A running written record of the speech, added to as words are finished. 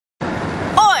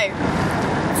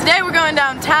Today we're going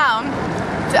downtown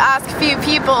to ask a few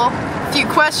people a few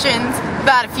questions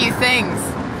about a few things.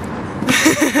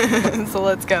 So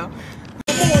let's go.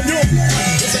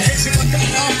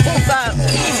 What's up?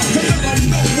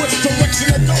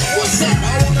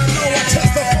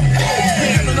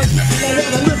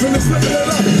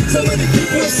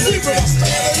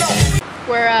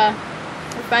 We're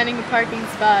finding a parking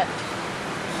spot.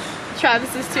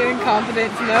 Travis is too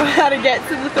incompetent to know how to get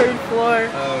to the 3rd floor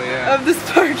of this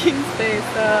parking space,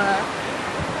 so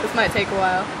this might take a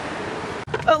while.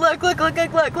 Oh look!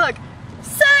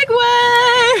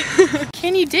 Segway!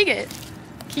 Can you dig it?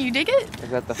 Can you dig it?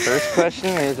 Is that the first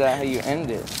question, or is that how you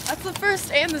end it? That's the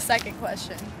first and the second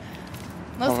question.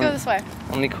 Let's go this way.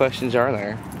 How many questions are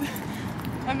there?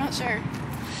 I'm not sure.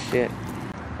 Shit.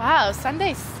 Wow,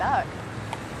 Sundays suck.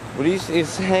 What do you say?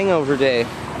 It's hangover day.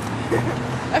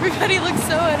 Everybody looks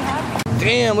so unhappy.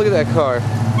 Damn, look at that car.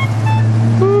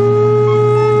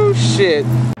 Ooh, shit.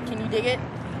 Can you dig it?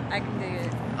 I can dig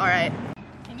it. Alright.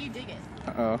 Can you dig it?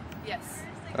 Uh-oh. Yes.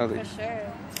 Oh, for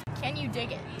sure. Can you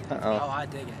dig it? Uh-oh. Oh, I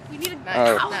dig it. We need a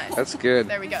Oh, nice. that's good.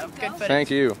 There we go. Good footage. Thank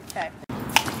you. Okay.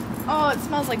 Oh, it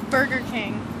smells like Burger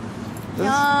King. Does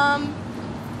Yum.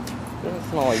 Doesn't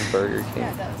smell like Burger King.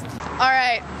 Yeah, it does.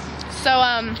 Alright. So,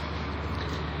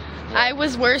 I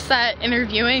was worse at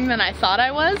interviewing than I thought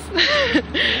I was.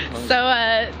 So,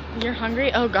 you're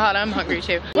hungry? Oh god, I'm hungry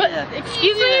too. What? Yeah.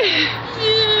 Excuse me?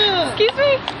 Yeah. Excuse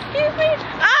me? Excuse me?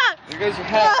 Ah! There goes your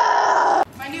hat. Ah!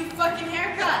 My new fucking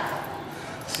haircut.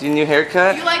 See your new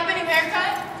haircut? You like my new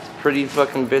haircut? Pretty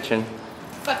fucking bitchin'.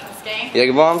 Fucking skank. Yeah,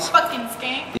 bombs? Fucking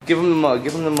skank. Give him the mug,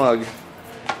 give him the mug.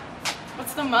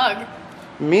 What's the mug?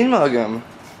 Mean mug him.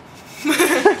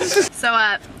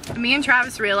 So, me and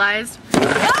Travis realized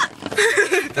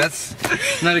That's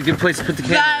not a good place to put the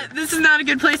camera. this is not a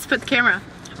good place to put the camera.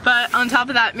 But on top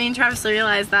of that, me and Travis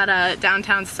realized that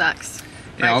downtown sucks.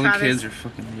 Yeah, right, all Travis? the kids are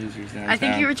fucking losers downtown. I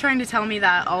think you were trying to tell me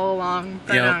that all along,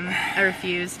 but I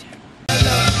refused.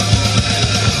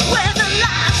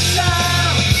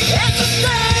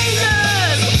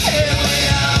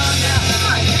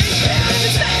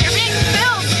 You're being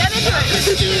filmed. Get into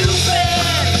it.